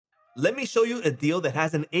Let me show you a deal that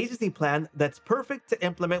has an agency plan that's perfect to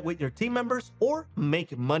implement with your team members or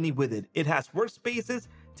make money with it. It has workspaces,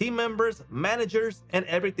 team members, managers, and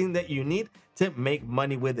everything that you need to make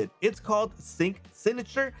money with it. It's called Sync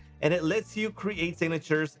Signature, and it lets you create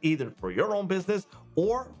signatures either for your own business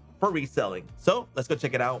or for reselling. So let's go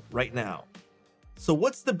check it out right now. So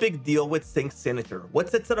what's the big deal with Sync Signature? What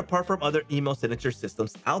sets it apart from other email signature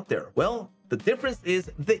systems out there? Well, the difference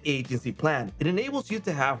is the agency plan. It enables you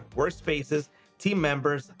to have workspaces, team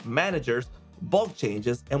members, managers, bulk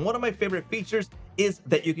changes, and one of my favorite features is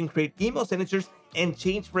that you can create email signatures and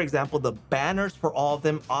change, for example, the banners for all of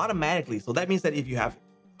them automatically. So that means that if you have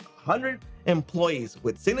 100 employees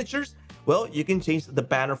with signatures, well, you can change the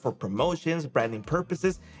banner for promotions, branding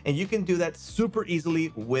purposes, and you can do that super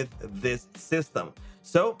easily with this system.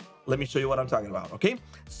 So let me show you what I'm talking about, okay?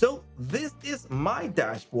 So this is my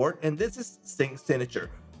dashboard, and this is Sync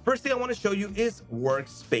Signature. First thing I want to show you is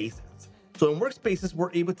Workspaces. So in Workspaces,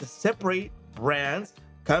 we're able to separate brands,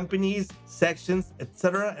 companies, sections,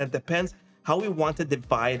 etc. It depends how we want to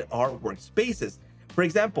divide our workspaces. For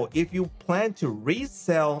example, if you plan to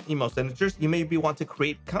resell email signatures, you maybe want to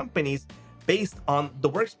create companies based on the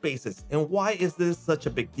workspaces. And why is this such a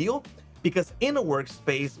big deal? Because in a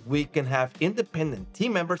workspace, we can have independent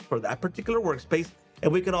team members for that particular workspace,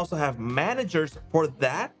 and we can also have managers for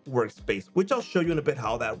that workspace, which I'll show you in a bit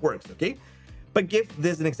how that works, okay? But give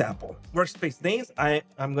this an example. Workspace names,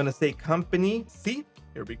 I'm gonna say company C,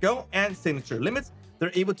 here we go, and signature limits.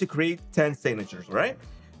 They're able to create 10 signatures, right?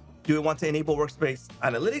 Do we want to enable Workspace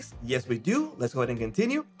Analytics? Yes, we do. Let's go ahead and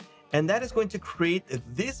continue. And that is going to create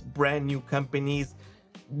this brand new company's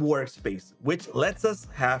workspace, which lets us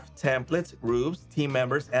have templates, groups, team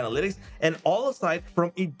members, analytics, and all aside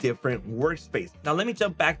from a different workspace. Now, let me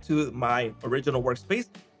jump back to my original workspace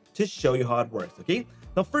to show you how it works, okay?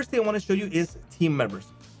 The first thing I want to show you is team members.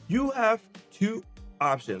 You have two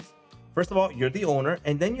options. First of all, you're the owner,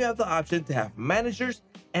 and then you have the option to have managers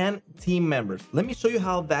and team members. Let me show you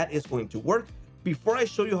how that is going to work before I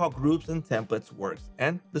show you how groups and templates works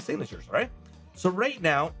and the signatures, right? So right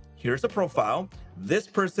now, here's a profile. This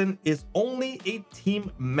person is only a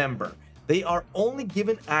team member. They are only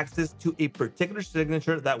given access to a particular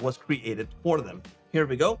signature that was created for them. Here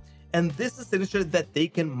we go. And this is a signature that they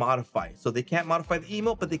can modify. So they can't modify the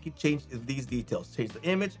email, but they can change these details, change the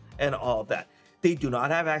image and all of that. They do not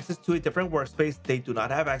have access to a different workspace. They do not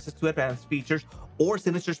have access to advanced features or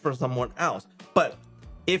signatures for someone else. But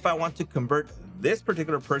if I want to convert this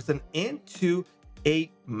particular person into a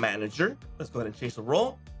manager, let's go ahead and change the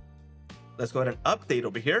role. Let's go ahead and update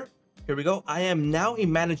over here. Here we go. I am now a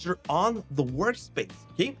manager on the workspace,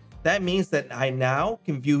 okay? That means that I now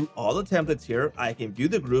can view all the templates here. I can view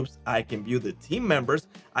the groups. I can view the team members.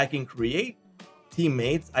 I can create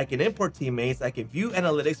teammates, I can import teammates, I can view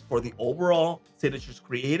analytics for the overall signatures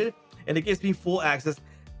created, and it gives me full access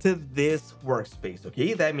to this workspace,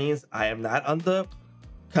 okay? That means I am not on the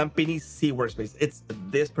company C workspace. It's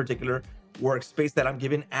this particular workspace that I'm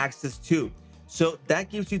given access to. So that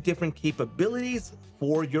gives you different capabilities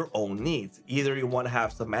for your own needs. Either you want to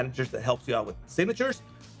have some managers that helps you out with signatures,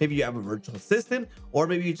 maybe you have a virtual assistant, or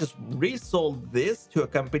maybe you just resold this to a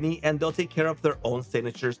company and they'll take care of their own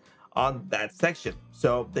signatures on that section.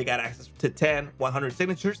 So they got access to 10, 100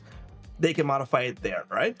 signatures. They can modify it there,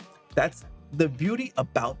 right? That's the beauty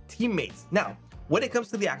about teammates. Now, when it comes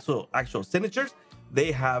to the actual signatures,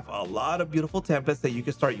 they have a lot of beautiful templates that you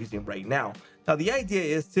can start using right now. Now, the idea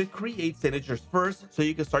is to create signatures first so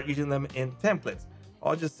you can start using them in templates.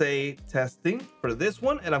 I'll just say testing for this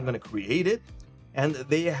one, and I'm going to create it. And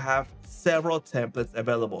they have several templates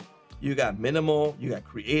available. You got minimal, you got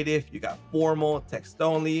creative, you got formal, text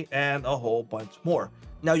only, and a whole bunch more.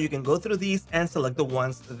 Now you can go through these and select the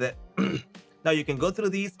ones that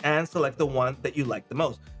you like the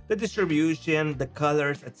most. The distribution, the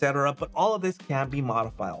colors, etc. But all of this can be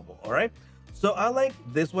modifiable, all right? So I like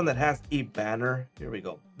this one that has a banner. Here we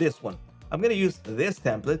go, this one. I'm gonna use this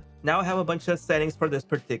template. Now I have a bunch of settings for this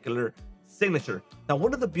particular signature. Now,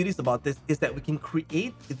 one of the beauties about this is that we can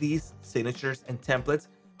create these signatures and templates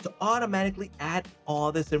to automatically add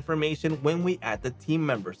all this information when we add the team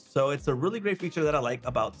members. So it's a really great feature that I like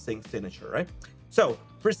about Sync Signature, right? So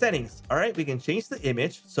for settings, all right, we can change the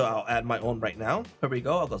image. So I'll add my own right now. Here we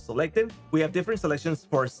go, I'll go select it. We have different selections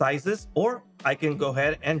for sizes, or I can go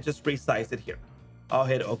ahead and just resize it here. I'll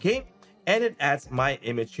hit OK, and it adds my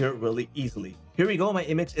image here really easily. Here we go, my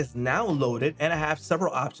image is now loaded, and I have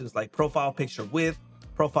several options like profile picture width,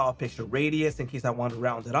 profile picture radius in case I want to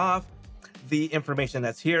round it off, the information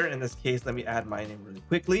that's here. In this case, let me add my name really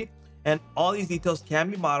quickly. And all these details can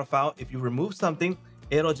be modified. If you remove something,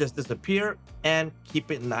 it'll just disappear and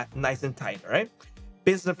keep it nice and tight. All right.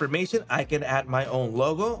 Business information, I can add my own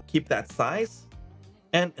logo, keep that size,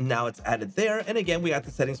 and now it's added there. And again, we got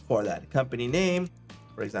the settings for that. Company name,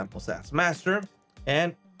 for example, SaaS Master,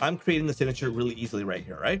 and I'm creating the signature really easily right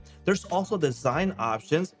here, right? There's also design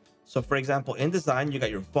options. So for example, in design, you got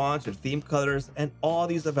your fonts, your theme colors, and all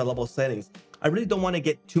these available settings. I really don't want to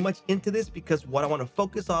get too much into this because what I want to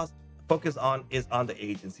focus on is on the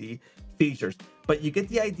agency features. But you get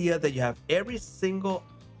the idea that you have every single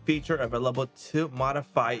feature available to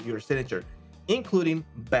modify your signature, including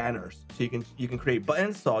banners. So you can create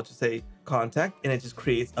buttons. So I'll just say contact and it just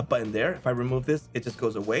creates a button there. If I remove this, it just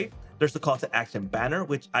goes away. There's a call to action banner,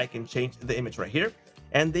 which I can change the image right here.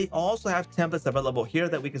 And they also have templates available here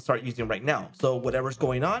that we can start using right now. So whatever's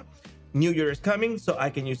going on, New Year is coming, so I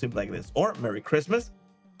can use it like this, or Merry Christmas.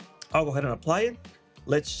 I'll go ahead and apply it.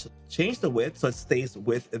 Let's change the width so it stays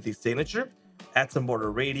with the signature. Add some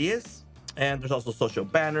border radius. And there's also social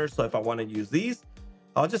banners. So if I want to use these,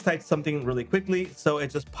 I'll just type something really quickly. So it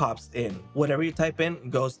just pops in. Whatever you type in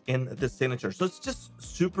goes in the signature. So it's just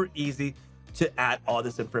super easy to add all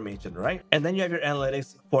this information, right? And then you have your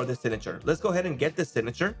analytics for the signature. Let's go ahead and get the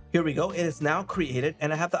signature. Here we go. It is now created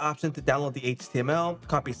and I have the option to download the HTML,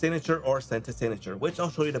 copy signature, or send to signature, which I'll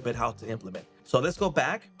show you a bit how to implement. So let's go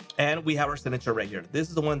back and we have our signature right here. This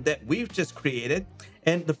is the one that we've just created.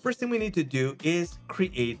 And the first thing we need to do is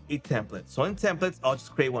create a template. So in templates, I'll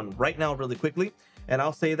just create one right now really quickly. And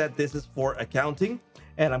I'll say that this is for accounting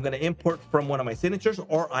and I'm going to import from one of my signatures,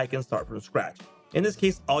 or I can start from scratch. In this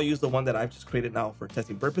case, I'll use the one that I've just created now for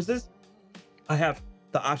testing purposes. I have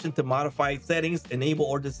the option to modify settings, enable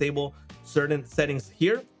or disable certain settings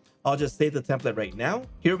here. I'll just save the template right now.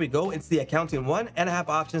 Here we go. It's the accounting one, and I have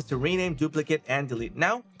options to rename, duplicate, and delete.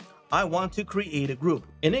 Now, I want to create a group.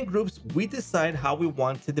 And in groups, we decide how we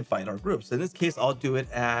want to divide our groups. In this case, I'll do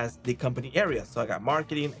it as the company area. So I got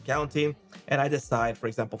marketing, accounting, and I decide, for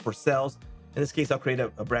example, for sales. In this case, I'll create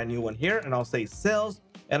a brand new one here, and I'll say sales.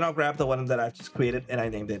 And I'll grab the one that I've just created and I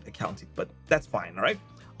named it accounting, but that's fine. All right,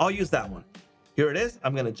 I'll use that one. Here it is.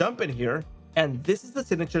 I'm going to jump in here, and this is the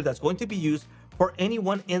signature that's going to be used for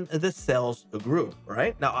anyone in the sales group.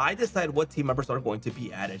 Right now, I decide what team members are going to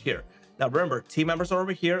be added here. Now, remember, team members are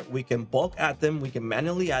over here. We can bulk add them. We can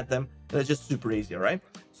manually add them. And it's just super easy. All right.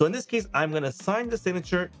 So in this case, I'm going to assign the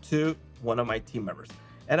signature to one of my team members,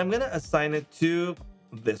 and I'm going to assign it to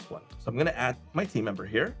this one. So I'm going to add my team member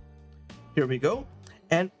here. Here we go.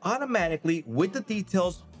 And automatically, with the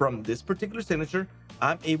details from this particular signature,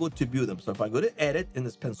 I'm able to view them. So if I go to edit in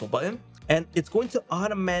this pencil button, and it's going to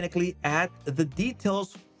automatically add the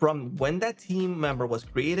details from when that team member was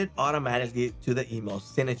created automatically to the email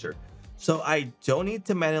signature. So I don't need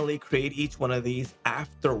to manually create each one of these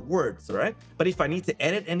afterwards, all right? But if I need to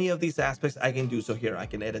edit any of these aspects, I can do so here. I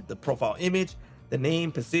can edit the profile image, the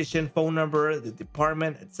name, position, phone number, the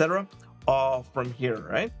department, etc., all from here,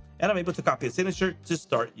 right? And I'm able to copy a signature to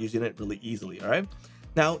start using it really easily. All right.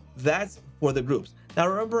 Now that's for the groups. Now,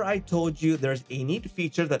 remember, I told you there's a neat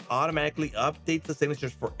feature that automatically updates the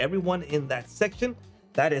signatures for everyone in that section.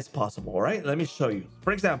 That is possible. All right. Let me show you.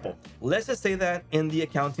 For example, let's just say that in the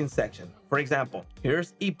accounting section, for example,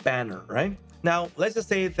 here's a banner, right? Now, let's just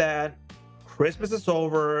say that Christmas is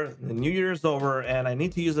over, the New Year is over, and I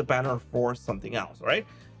need to use a banner for something else. All right.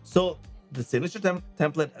 So the signature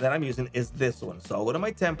template that I'm using is this one. So I'll go to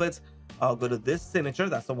my templates. I'll go to this signature.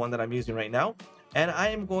 That's the one that I'm using right now. And I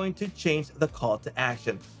am going to change the call to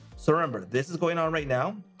action. So remember, this is going on right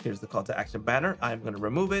now. Here's the call to action banner. I'm going to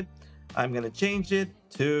remove it. I'm going to change it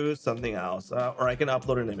to something else, or I can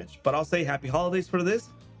upload an image, but I'll say happy holidays for this.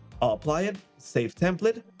 I'll apply it, save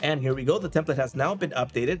template. And here we go. The template has now been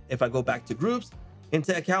updated. If I go back to groups,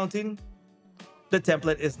 into accounting, the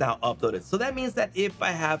template is now uploaded. So that means that if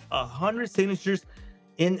I have 100 signatures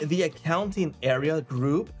in the accounting area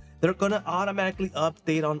group, they're going to automatically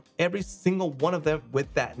update on every single one of them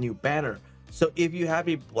with that new banner. So if you have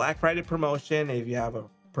a Black Friday promotion, if you have a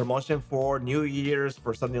promotion for New Year's,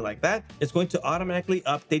 for something like that, it's going to automatically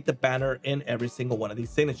update the banner in every single one of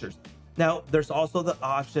these signatures. Now, there's also the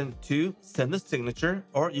option to send a signature,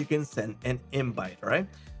 or you can send an invite, all right?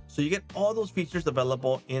 So you get all those features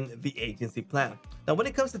available in the agency plan. Now, when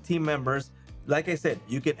it comes to team members, like I said,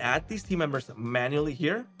 you can add these team members manually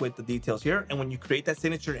here with the details here. And when you create that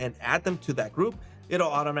signature and add them to that group,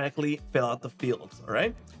 it'll automatically fill out the fields, all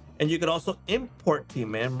right? And you can also import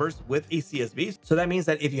team members with a CSV. So that means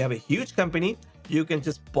that if you have a huge company, you can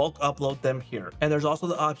just bulk upload them here. And there's also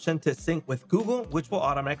the option to sync with Google, which will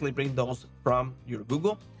automatically bring those from your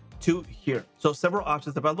Google to here. So several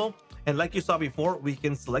options available. And like you saw before, we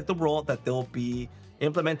can select the role that they'll be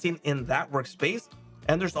implementing in that workspace.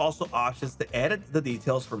 And there's also options to edit the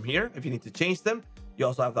details from here if you need to change them. You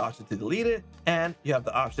also have the option to delete it, and you have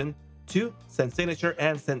the option to send signature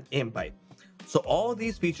and send invite. So all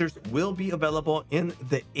these features will be available in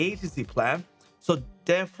the agency plan. So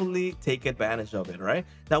definitely take advantage of it, right?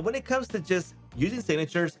 Now, when it comes to just using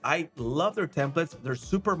signatures, I love their templates. They're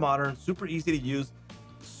super modern, super easy to use,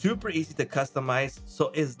 super easy to customize.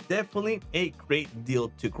 So it's definitely a great deal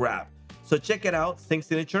to grab. So check it out, Sync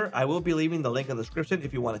Signature. I will be leaving the link in the description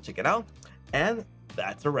if you want to check it out. And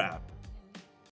that's a wrap.